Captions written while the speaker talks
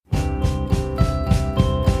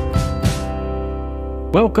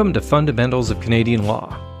Welcome to Fundamentals of Canadian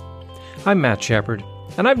Law. I'm Matt Shepard,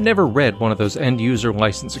 and I've never read one of those end-user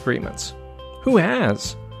license agreements. Who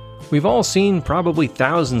has? We've all seen probably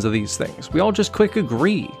thousands of these things. We all just click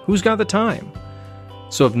agree. Who's got the time?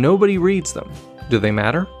 So if nobody reads them, do they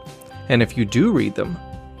matter? And if you do read them,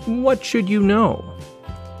 what should you know?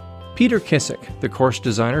 Peter Kissick, the course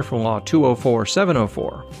designer for Law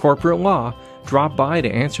 204-704, Corporate Law, dropped by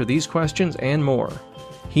to answer these questions and more.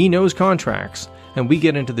 He knows contracts, and we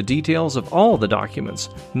get into the details of all the documents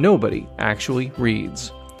nobody actually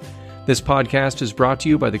reads. This podcast is brought to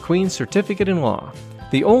you by the Queen's Certificate in Law,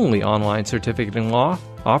 the only online certificate in law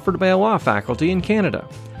offered by a law faculty in Canada.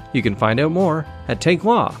 You can find out more at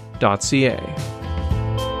takelaw.ca.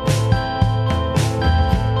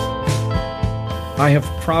 I have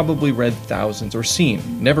probably read thousands, or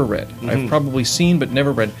seen, never read. I've probably seen but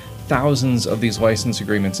never read thousands of these license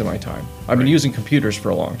agreements in my time. I've been using computers for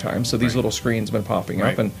a long time, so these little screens have been popping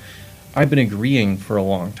up, and I've been agreeing for a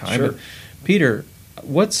long time. Sure. But Peter,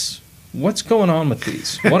 what's going on with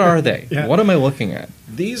these? What are they? What am I looking at?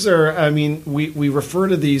 These are, we refer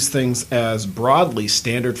to these things as broadly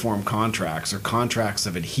standard form contracts or contracts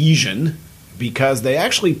of adhesion because they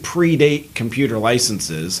actually predate computer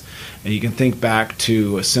licenses. And you can think back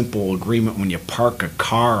to a simple agreement when you park a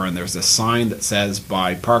car and there's a sign that says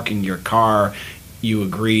by parking your car, you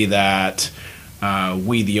agree that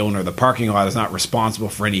we, the owner of the parking lot, is not responsible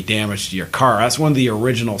for any damage to your car. That's one of the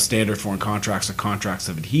original standard form contracts or contracts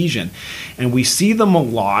of adhesion. And we see them a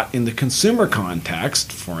lot in the consumer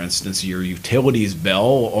context. For instance, your utilities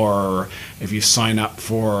bill, or if you sign up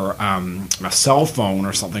for a cell phone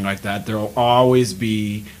or something like that, there will always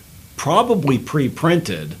be probably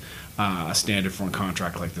pre-printed a standard form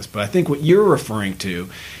contract like this. But I think what you're referring to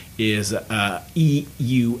is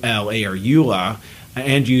EULA or EULA,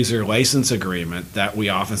 end user license agreement, that we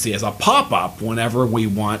often see as a pop-up whenever we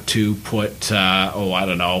want to put, say,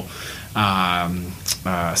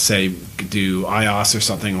 do iOS or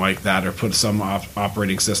something like that, or put some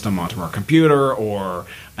operating system onto our computer, or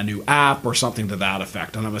a new app or something to that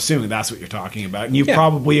effect. And I'm assuming that's what you're talking about. And you've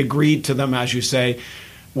probably agreed to them, as you say.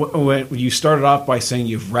 When you started off by saying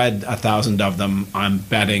you've read 1,000 of them, I'm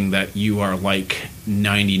betting that you are like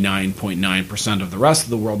 99.9% of the rest of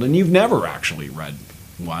the world, and you've never actually read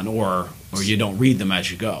one, or you don't read them as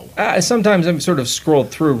you go. Sometimes I've sort of scrolled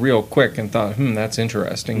through real quick and thought, that's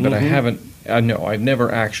interesting, but I haven't, no, I've never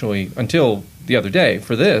actually, until the other day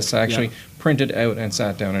for this, actually printed out and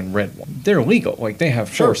sat down and read one. They're legal, like they have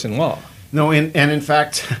force in law. No, and in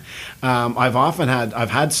fact, I've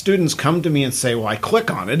had students come to me and say, well, I click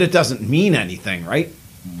on it. It doesn't mean anything, right?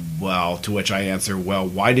 Well, to which I answer, well,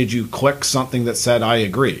 why did you click something that said I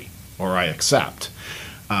agree or I accept?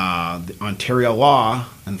 The Ontario law,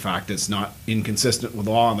 in fact, it's not inconsistent with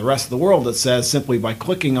law in the rest of the world. It says simply by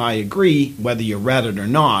clicking I agree, whether you read it or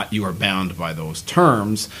not, you are bound by those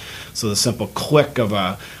terms. So the simple click of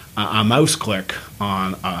a mouse click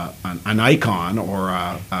on an icon or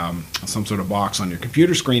some sort of box on your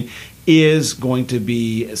computer screen is going to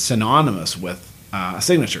be synonymous with a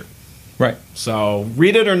signature. Right. So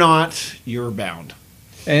read it or not, you're bound.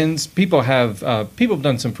 And people have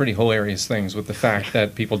done some pretty hilarious things with the fact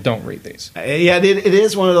that people don't read these. Yeah, it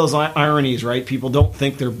is one of those ironies, right? People don't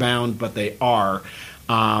think they're bound, but they are.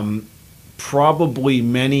 Probably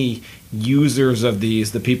many users of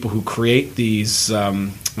these, the people who create these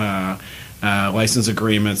license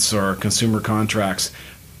agreements or consumer contracts,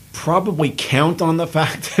 probably count on the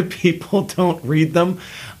fact that people don't read them.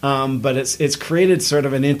 But it's created sort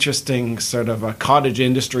of an interesting sort of a cottage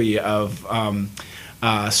industry of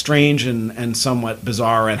strange and somewhat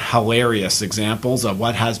bizarre and hilarious examples of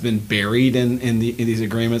what has been buried in these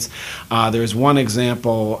agreements. There's one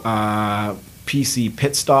example, PC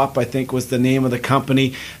Pit Stop, I think was the name of the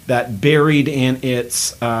company, that buried in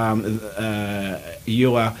its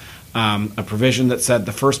EULA a provision that said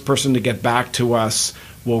the first person to get back to us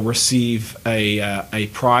will receive a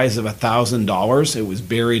prize of $1,000. It was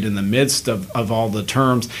buried in the midst of all the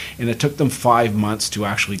terms, and it took them 5 months to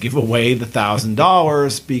actually give away the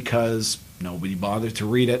 $1,000 because nobody bothered to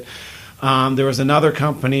read it. There was another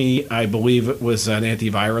company, I believe it was an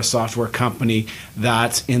antivirus software company,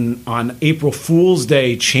 that on April Fool's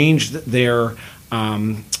Day changed their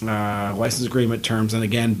license agreement terms, and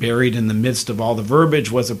again, buried in the midst of all the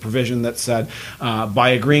verbiage was a provision that said, by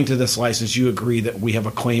agreeing to this license, you agree that we have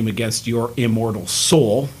a claim against your immortal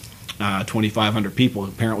soul. 2,500 people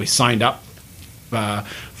apparently signed up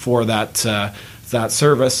for that that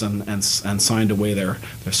service and signed away their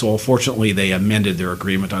soul. Fortunately, they amended their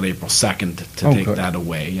agreement on April 2nd to take that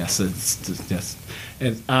away. Yes, yes.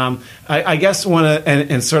 And I guess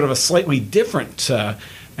and sort of a slightly different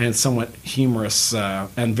and somewhat humorous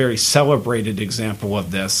and very celebrated example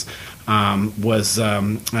of this was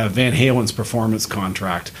Van Halen's performance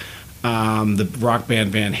contract. The rock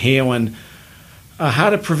band Van Halen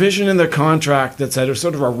had a provision in their contract that said it was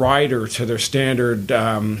sort of a rider to their standard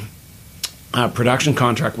production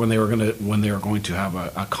contract when they were going to have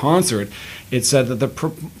a concert. It said that the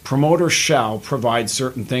promoter shall provide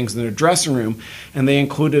certain things in their dressing room, and they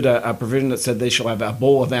included a provision that said they shall have a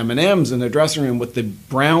bowl of M&Ms in their dressing room with the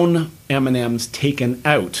brown M&Ms taken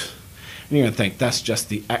out. And you're going to think that's just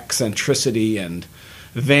the eccentricity and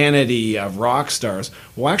vanity of rock stars.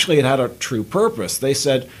 Well, actually, it had a true purpose. They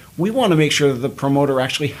said, we want to make sure that the promoter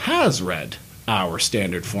actually has read our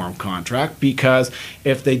standard form contract, because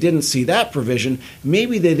if they didn't see that provision,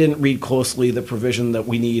 maybe they didn't read closely the provision that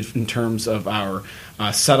we need in terms of our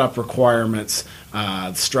setup requirements,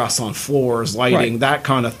 stress on floors, lighting, that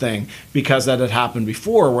kind of thing, because that had happened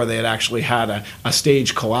before where they had actually had a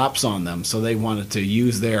stage collapse on them. So they wanted to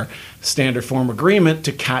use their standard form agreement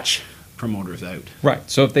to catch promoters out. Right.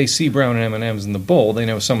 So if they see brown M&Ms in the bowl, they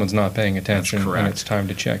know someone's not paying attention. That's correct. And it's time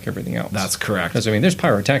to check everything else. That's correct. Because, I mean, there's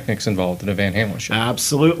pyrotechnics involved at a Van Halen show.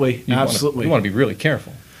 Absolutely. You want to be really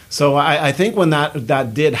careful. So I think when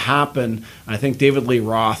that did happen, I think David Lee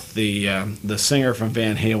Roth, the singer from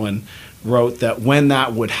Van Halen, wrote that when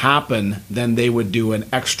that would happen, then they would do an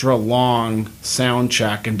extra long sound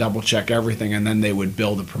check and double check everything, and then they would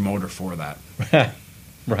bill the promoter for that.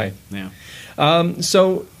 Right. Yeah.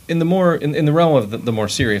 So in the realm of the more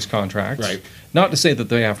serious contracts, right. Not to say that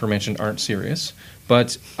the aforementioned aren't serious,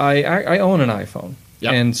 but I own an iPhone,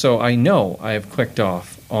 yep. And so I know I have clicked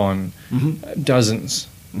off on dozens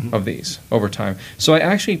of these over time. So I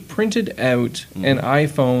actually printed out an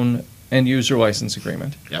iPhone end user license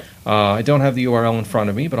agreement. Yep. I don't have the URL in front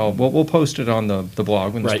of me, but we'll post it on the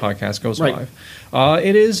blog when this podcast goes live.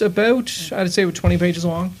 It is about, I'd say, 20 pages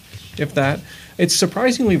long, if that. It's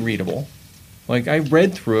surprisingly readable. Like, I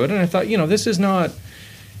read through it, and I thought, this is not...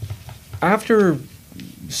 After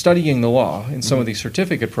studying the law in some of these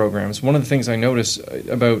certificate programs, one of the things I notice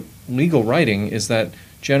about legal writing is that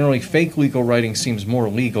generally fake legal writing seems more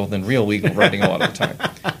legal than real legal writing a lot of the time.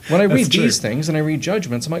 When I read these things and I read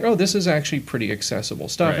judgments, I'm like, oh, this is actually pretty accessible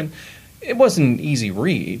stuff. Right. And it wasn't an easy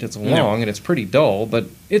read. It's long and it's pretty dull, but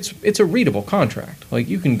it's a readable contract. Like,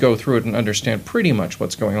 you can go through it and understand pretty much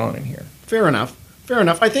what's going on in here. Fair enough.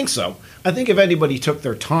 I think so. I think if anybody took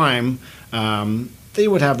their time, they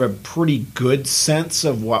would have a pretty good sense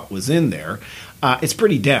of what was in there. It's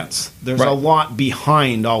pretty dense. There's a lot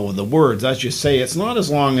behind all of the words. As you say, it's not as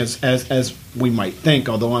long as we might think,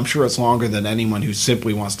 although I'm sure it's longer than anyone who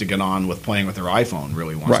simply wants to get on with playing with their iPhone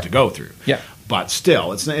really wants to go through. Yeah. But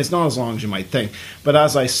still, it's not as long as you might think. But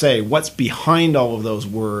as I say, what's behind all of those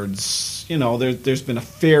words, there's been a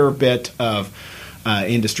fair bit of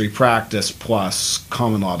industry practice plus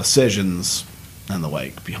common law decisions and the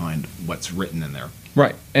like behind what's written in there.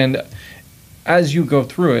 Right. And as you go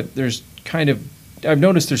through it, there's I've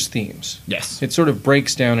noticed there's themes. Yes. It sort of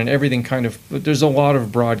breaks down and everything there's a lot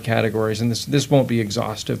of broad categories, and this won't be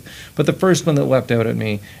exhaustive. But the first one that leapt out at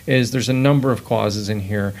me is there's a number of clauses in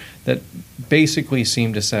here that basically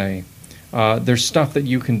seem to say there's stuff that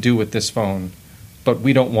you can do with this phone, but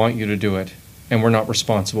we don't want you to do it, and we're not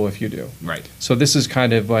responsible if you do. Right. So this is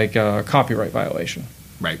kind of like a copyright violation.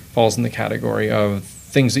 Right. Falls in the category of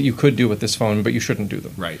things that you could do with this phone, but you shouldn't do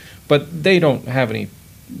them. Right. But they don't have any...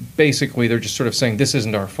 Basically, they're just sort of saying, this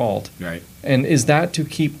isn't our fault. Right. And is that to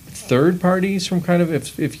keep third parties from kind of...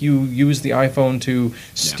 If you use the iPhone to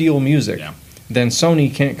steal music, then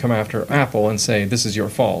Sony can't come after Apple and say, this is your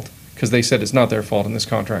fault, because they said it's not their fault in this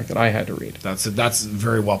contract that I had to read. That's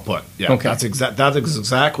very well put. Yeah, okay. That's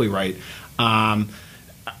exactly right.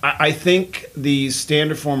 I think these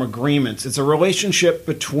standard form agreements, it's a relationship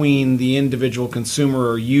between the individual consumer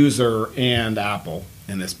or user and Apple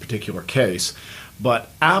in this particular case. But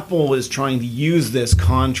Apple is trying to use this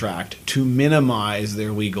contract to minimize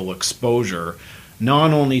their legal exposure,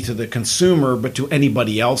 not only to the consumer, but to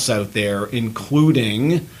anybody else out there,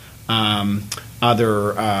 including other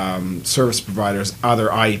service providers,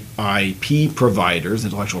 other IP providers,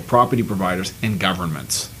 intellectual property providers, and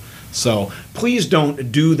governments. So please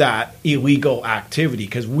don't do that illegal activity,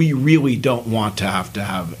 because we really don't want to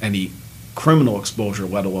have any criminal exposure,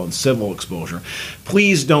 let alone civil exposure.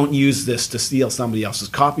 Please don't use this to steal somebody else's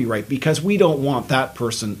copyright, because we don't want that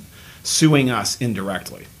person suing us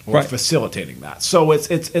indirectly or Right. facilitating that. So it's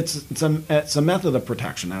a method of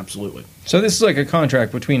protection, absolutely. So this is like a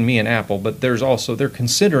contract between me and Apple, but they're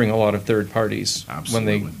considering a lot of third parties when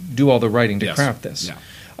they Absolutely. do all the writing to Yes. craft this.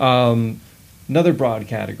 Yeah. Another broad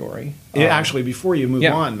category. Actually, before you move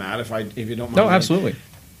yeah. on, Matt, if you don't mind, No, absolutely.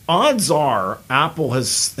 odds are Apple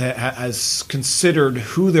has considered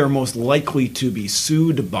who they're most likely to be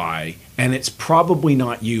sued by, and it's probably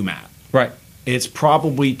not you, Matt. Right. It's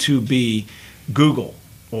probably to be Google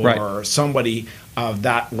or Right. somebody of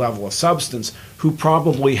that level of substance who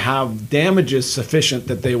probably have damages sufficient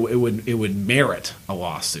that it would merit a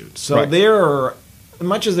lawsuit. So Right. they're, as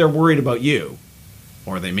much as they're worried about you,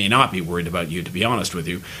 or they may not be worried about you, to be honest with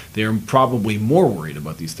you, they're probably more worried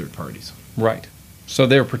about these third parties. Right. So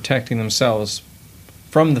they're protecting themselves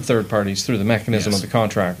from the third parties through the mechanism Yes. of the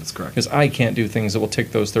contract. That's correct. Because I can't do things that will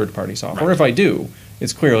tick those third parties off. Or Right. if I do,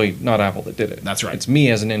 it's clearly not Apple that did it. That's right. It's me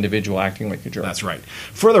as an individual acting like a jerk. That's right.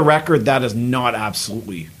 For the record, that is not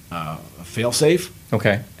absolutely fail-safe.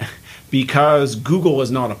 Okay. Because Google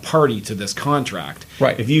is not a party to this contract.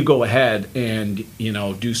 Right. If you go ahead and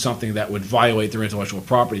do something that would violate their intellectual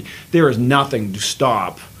property, there is nothing to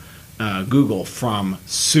stop Google from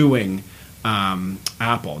suing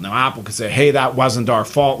Apple. Now, Apple could say, "Hey, that wasn't our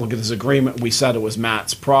fault. Look at this agreement. We said it was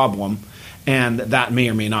Matt's problem," and that may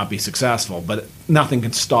or may not be successful. But nothing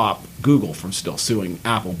can stop Google from still suing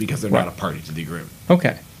Apple because they're Right. not a party to the agreement.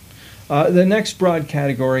 Okay. The next broad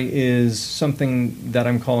category is something that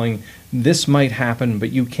I'm calling "this might happen,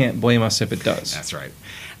 but you can't blame us if it does." That's right.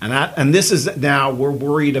 And this is now we're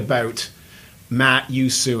worried about Matt you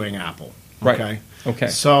suing Apple. Right. Okay. Okay.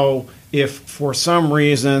 So if for some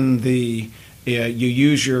reason you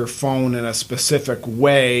use your phone in a specific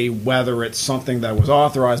way, whether it's something that was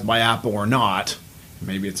authorized by Apple or not,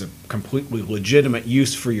 maybe it's a completely legitimate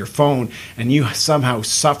use for your phone, and you somehow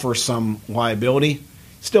suffer some liability,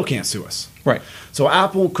 still can't sue us. Right. So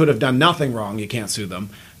Apple could have done nothing wrong. You can't sue them.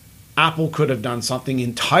 Apple could have done something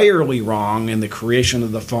entirely wrong in the creation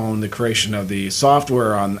of the phone, the creation of the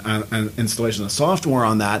software and installation of the software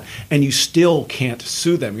on that, and you still can't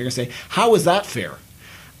sue them. You're going to say, how is that fair?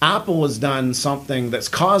 Apple has done something that's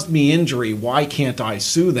caused me injury. Why can't I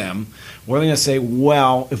sue them? We're going to say,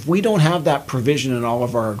 well, if we don't have that provision in all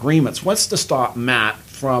of our agreements, what's to stop Matt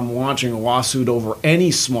from launching a lawsuit over any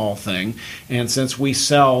small thing? And since we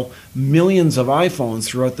sell millions of iPhones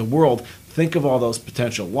throughout the world, think of all those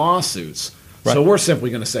potential lawsuits. Right. So we're simply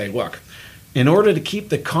going to say, look, in order to keep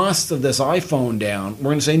the cost of this iPhone down, we're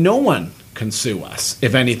going to say no one can sue us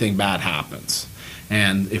if anything bad happens.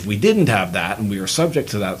 And if we didn't have that and we were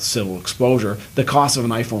subject to that civil exposure, the cost of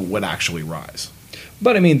an iPhone would actually rise.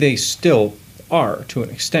 But I mean, they still are to an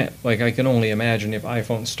extent. Like, I can only imagine if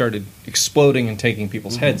iPhones started exploding and taking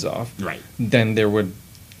people's heads off, Right. then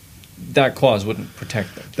that clause wouldn't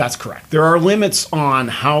protect them. That's correct. There are limits on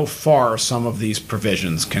how far some of these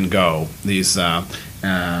provisions can go. These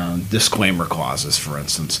disclaimer clauses, for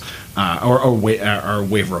instance, or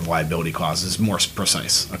waiver of liability clauses, more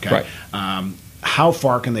precise. Okay. Right. How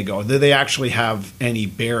far can they go? Do they actually have any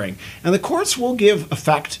bearing? And the courts will give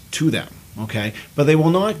effect to them. Okay, but they will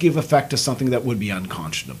not give effect to something that would be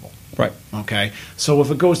unconscionable. Right. Okay, so if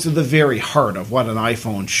it goes to the very heart of what an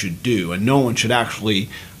iPhone should do, and no one should actually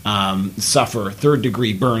suffer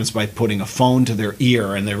third-degree burns by putting a phone to their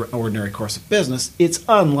ear in their ordinary course of business, it's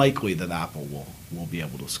unlikely that Apple will be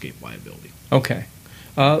able to escape liability. Okay.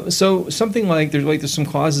 So something like there's some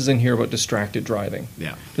clauses in here about distracted driving.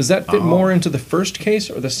 Yeah. Does that fit more into the first case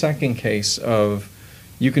or the second case of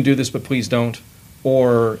you can do this but please don't?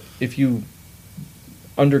 Or if you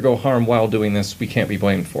undergo harm while doing this, we can't be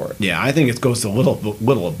blamed for it? Yeah, I think it goes to a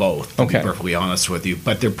little of both, to Okay. be perfectly honest with you.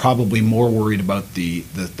 But they're probably more worried about the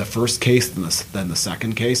first case than the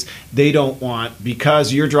second case. They don't want,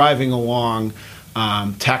 because you're driving along,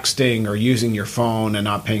 texting or using your phone and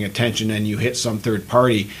not paying attention and you hit some third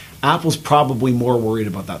party, Apple's probably more worried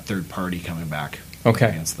about that third party coming back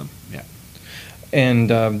against them. Yeah. And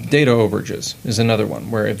data overages is another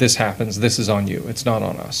one where if this happens, this is on you. It's not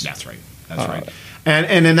on us. That's right. That's right.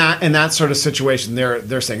 And in that sort of situation,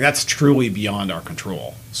 they're saying that's truly beyond our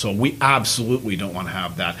control. So we absolutely don't want to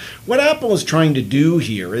have that. What Apple is trying to do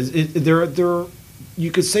here is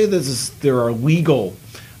you could say there are legal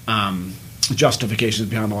justifications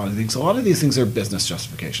behind a lot of things. A lot of these things are business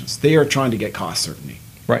justifications. They are trying to get cost certainty.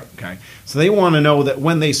 Right. Okay. So they want to know that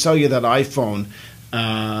when they sell you that iPhone,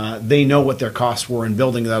 they know what their costs were in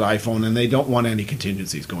building that iPhone, and they don't want any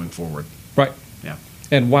contingencies going forward. Right. Yeah.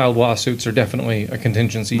 And wild lawsuits are definitely a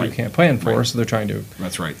contingency you Right. can't plan for, Right. so they're trying to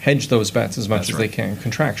That's right. hedge those bets as much That's as right. they can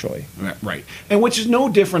contractually. Right, and which is no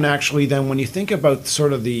different actually than when you think about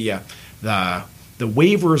sort of the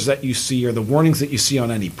waivers that you see or the warnings that you see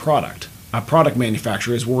on any product. A product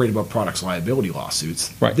manufacturer is worried about products liability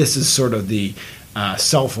lawsuits. Right. This is sort of the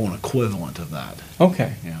cell phone equivalent of that.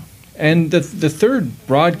 Okay. Yeah. And the third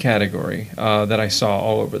broad category that I saw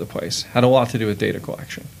all over the place had a lot to do with data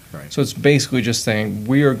collection. Right. So it's basically just saying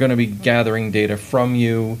we are going to be gathering data from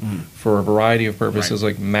you for a variety of purposes. Right.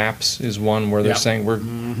 Like maps is one where they're Yep. saying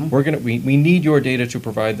we need your data to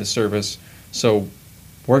provide this service, so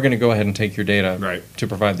we're going to go ahead and take your data Right. to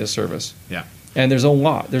provide this service. Yeah. And there's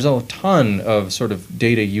a ton of sort of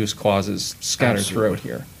data use clauses scattered Absolutely. throughout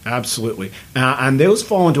here. Absolutely. And those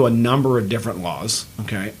fall into a number of different laws.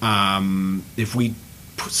 Okay. If we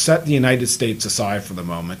set the United States aside for the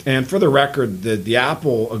moment, and for the record, the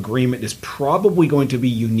Apple agreement is probably going to be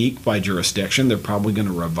unique by jurisdiction. They're probably going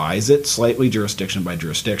to revise it slightly, jurisdiction by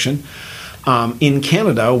jurisdiction. In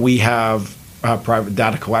Canada, we have private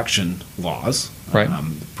data collection laws. Right.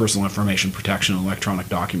 Personal Information Protection and Electronic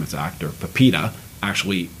Documents Act, or PIPEDA,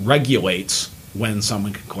 actually regulates when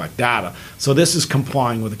someone can collect data. So this is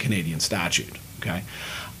complying with a Canadian statute. Okay,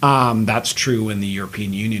 that's true in the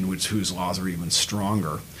European Union, whose laws are even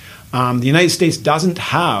stronger. The United States doesn't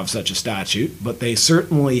have such a statute, but they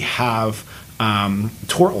certainly have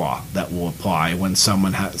tort law that will apply when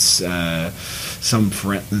someone has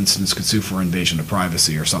for instance, could sue for invasion of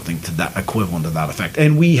privacy or something to that equivalent to that effect.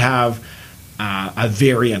 And we have a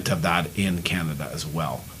variant of that in Canada as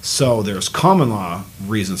well. So there's common law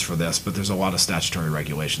reasons for this, but there's a lot of statutory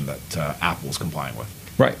regulation that Apple's complying with.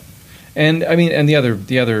 Right. And I mean, and the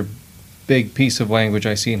other big piece of language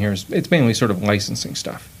I see in here is it's mainly sort of licensing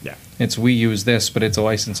stuff. Yeah. It's we use this, but it's a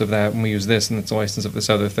license of that, and we use this, and it's a license of this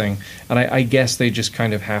other thing. And I guess they just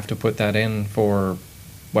kind of have to put that in for,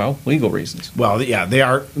 well, legal reasons. Well, yeah, they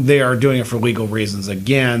are doing it for legal reasons.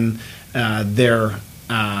 Again, their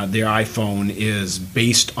iPhone is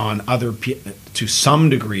based on to some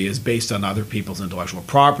degree is based on other people's intellectual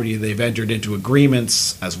property. They've entered into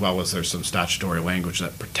agreements, as well as there's some statutory language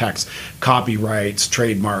that protects copyrights,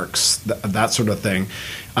 trademarks, that sort of thing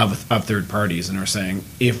of third parties, and are saying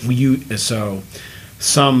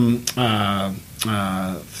some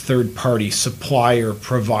third party supplier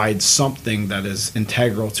provides something that is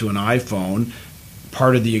integral to an iPhone,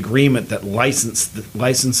 part of the agreement that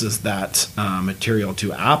licenses that material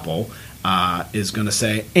to Apple is going to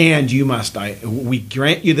say, and we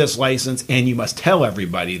grant you this license, and you must tell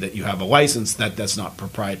everybody that you have a license that's not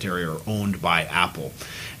proprietary or owned by Apple.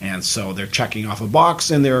 And so they're checking off a box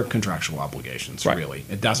in their contractual obligations, Right. really.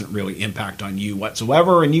 It doesn't really impact on you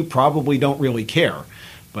whatsoever, and you probably don't really care.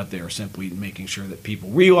 But they're simply making sure that people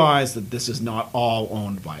realize that this is not all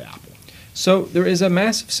owned by Apple. So there is a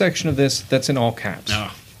massive section of this that's in all caps.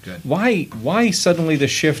 Oh, good. Why suddenly the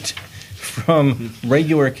shift from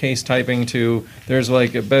regular case typing to there's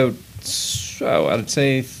like about I'd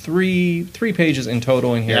say three pages in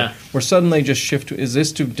total in here. Yeah. Where suddenly just shift to, is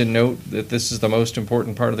this to denote that this is the most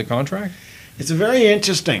important part of the contract? It's very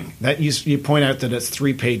interesting that you point out that it's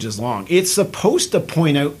 3 pages long. It's supposed to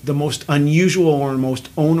point out the most unusual or most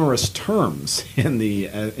onerous terms in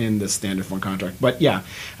the standard form contract. But yeah,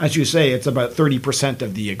 as you say, it's about 30%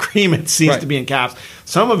 of the agreement seems Right. to be in caps.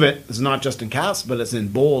 Some of it is not just in caps, but it's in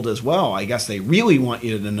bold as well. I guess they really want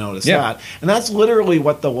you to notice Yeah. that. And that's literally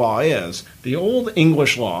what the law is. The old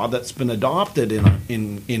English law that's been adopted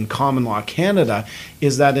in common law Canada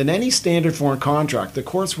is that in any standard foreign contract, the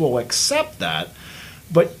courts will accept that,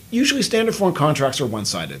 but usually standard foreign contracts are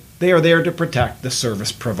one-sided. They are there to protect the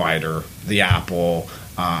service provider, the Apple,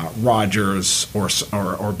 Rogers,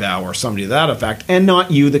 or Bell, or somebody to that effect, and not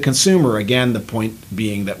you, the consumer. Again, the point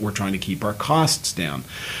being that we're trying to keep our costs down.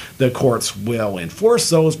 The courts will enforce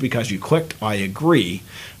those because you clicked, I agree,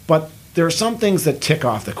 but there are some things that tick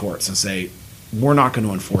off the courts and say, we're not going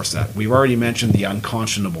to enforce that. We've already mentioned the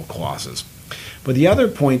unconscionable clauses. But the other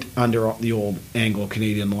point under the old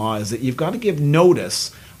Anglo-Canadian law is that you've got to give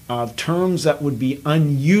notice of terms that would be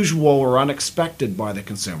unusual or unexpected by the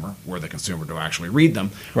consumer, were the consumer to actually read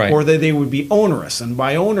them, Right. or that they would be onerous. And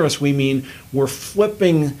by onerous, we mean we're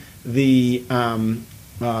flipping the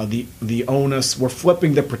onus, we're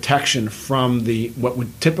flipping the protection from what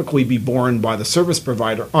would typically be borne by the service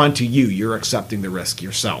provider onto you. You're accepting the risk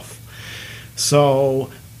yourself. So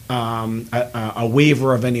a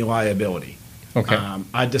waiver of any liability. Okay.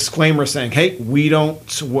 A disclaimer saying, "Hey, we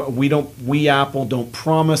Apple don't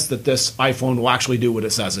promise that this iPhone will actually do what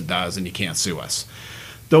it says it does, and you can't sue us."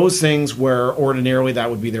 Those things where ordinarily that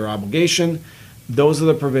would be their obligation, those are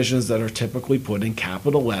the provisions that are typically put in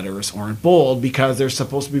capital letters or in bold because they're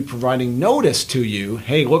supposed to be providing notice to you.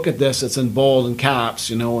 Hey, look at this. It's in bold and caps,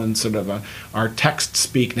 and sort of our text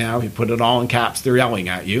speak now. You put it all in caps, they're yelling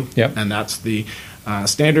at you. Yep. And that's the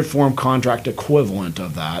standard form contract equivalent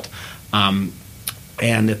of that.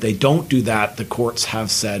 And if they don't do that, the courts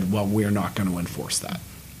have said, well, we're not going to enforce that.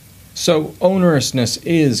 So onerousness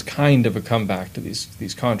is kind of a comeback to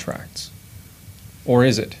these contracts. Or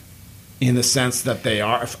is it? In the sense that they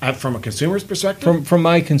are, from a consumer's perspective? From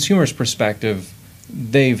my consumer's perspective,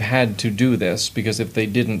 they've had to do this because if they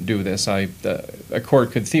didn't do this, a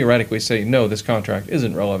court could theoretically say, no, this contract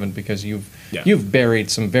isn't relevant because you've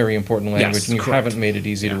buried some very important language and you haven't made it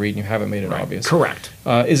easy to read and you haven't made it obvious. Correct.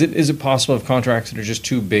 Is it possible of contracts that are just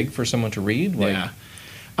too big for someone to read?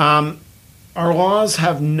 Our laws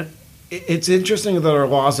have... It's interesting that our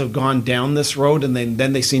laws have gone down this road and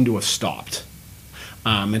then they seem to have stopped.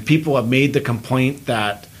 And people have made the complaint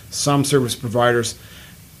that some service providers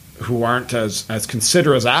who aren't as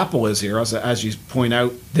considerate as Apple is here, as you point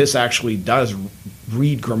out, this actually does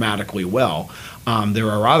read grammatically well. There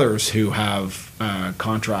are others who have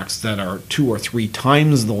contracts that are 2 or 3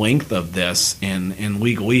 times the length of this in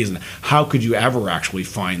legalese. And how could you ever actually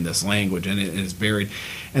find this language? And it is buried.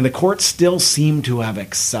 And the courts still seem to have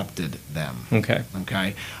accepted them. Okay.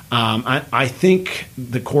 I think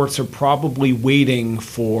the courts are probably waiting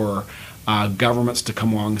for governments to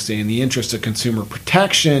come along and say, in the interest of consumer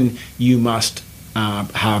protection, you must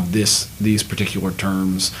have these particular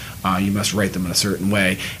terms. You must write them in a certain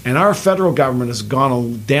way. And our federal government has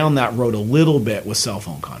gone down that road a little bit with cell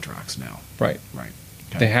phone contracts now. Right.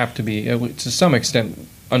 Okay. They have to be, to some extent,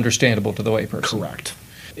 understandable to the layperson. Correct.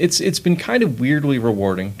 It's been kind of weirdly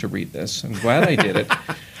rewarding to read this. I'm glad I did it.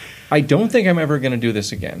 I don't think I'm ever going to do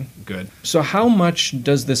this again. Good. So how much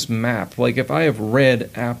does this map? Like if I have read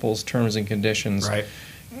Apple's terms and conditions,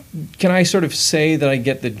 can I sort of say that I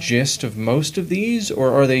get the gist of most of these?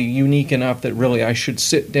 Or are they unique enough that really I should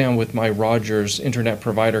sit down with my Rogers internet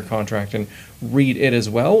provider contract and read it as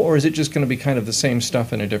well? Or is it just going to be kind of the same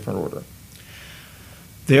stuff in a different order?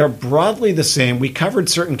 They are broadly the same. We covered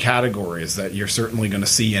certain categories that you're certainly going to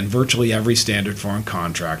see in virtually every standard form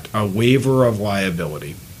contract. A waiver of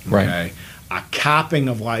liability. Right. Okay? A capping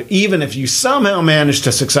of liability. Even if you somehow manage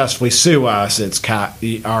to successfully sue us,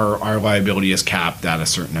 our liability is capped at a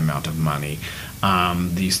certain amount of money.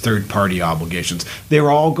 These third-party obligations.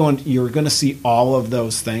 You're going to see all of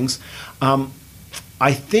those things.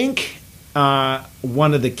 I think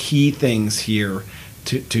one of the key things here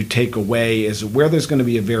to take away is where there's going to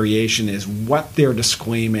be a variation is what they're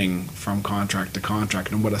disclaiming from contract to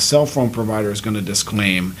contract. And what a cell phone provider is going to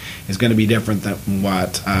disclaim is going to be different than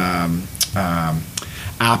what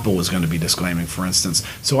Apple is going to be disclaiming, for instance.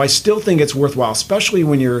 So I still think it's worthwhile, especially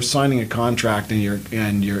when you're signing a contract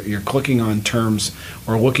and you're clicking on terms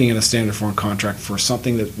or looking at a standard form contract for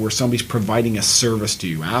something where somebody's providing a service to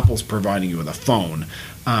you. Apple's providing you with a phone.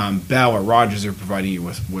 Bell or Rogers are providing you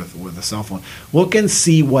with a cell phone. Look and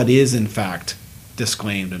see what is in fact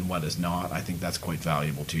disclaimed and what is not. I think that's quite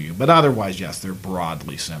valuable to you. But otherwise, yes, they're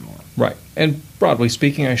broadly similar. Right. And broadly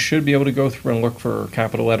speaking, I should be able to go through and look for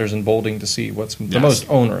capital letters and bolding to see what's the most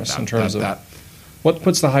onerous in terms of what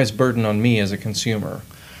puts the highest burden on me as a consumer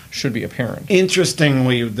should be apparent.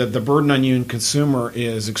 Interestingly, the burden on you and consumer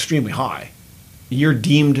is extremely high. You're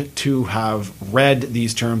deemed to have read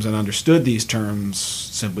these terms and understood these terms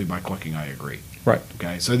simply by clicking I agree. Right.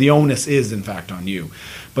 Okay. So the onus is, in fact, on you.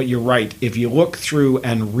 But you're right. If you look through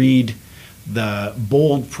and read the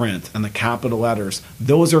bold print and the capital letters,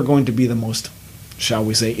 those are going to be the most, shall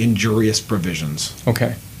we say, injurious provisions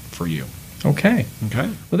for you. Okay.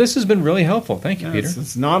 Well, this has been really helpful. Thank you, Peter.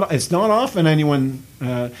 It's not often anyone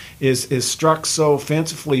is struck so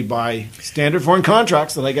fancifully by standard foreign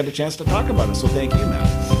contracts that I get a chance to talk about it. So thank you, Matt.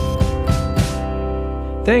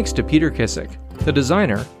 Thanks to Peter Kissick, the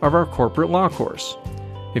designer of our corporate law course.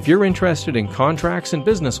 If you're interested in contracts and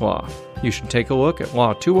business law, you should take a look at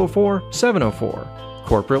Law 204-704,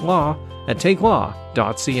 Corporate Law at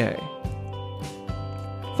takelaw.ca.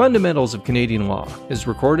 Fundamentals of Canadian Law is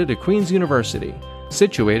recorded at Queen's University,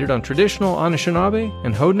 situated on traditional Anishinaabe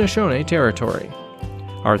and Haudenosaunee territory.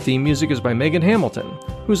 Our theme music is by Megan Hamilton,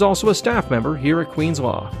 who's also a staff member here at Queen's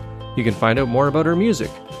Law. You can find out more about her music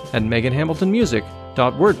at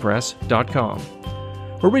meganhamiltonmusic.wordpress.com.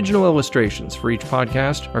 Original illustrations for each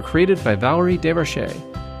podcast are created by Valerie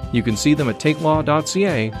Desrochers. You can see them at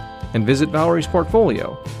takelaw.ca and visit Valerie's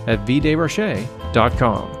portfolio at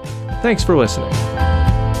vdesrochers.com. Thanks for listening.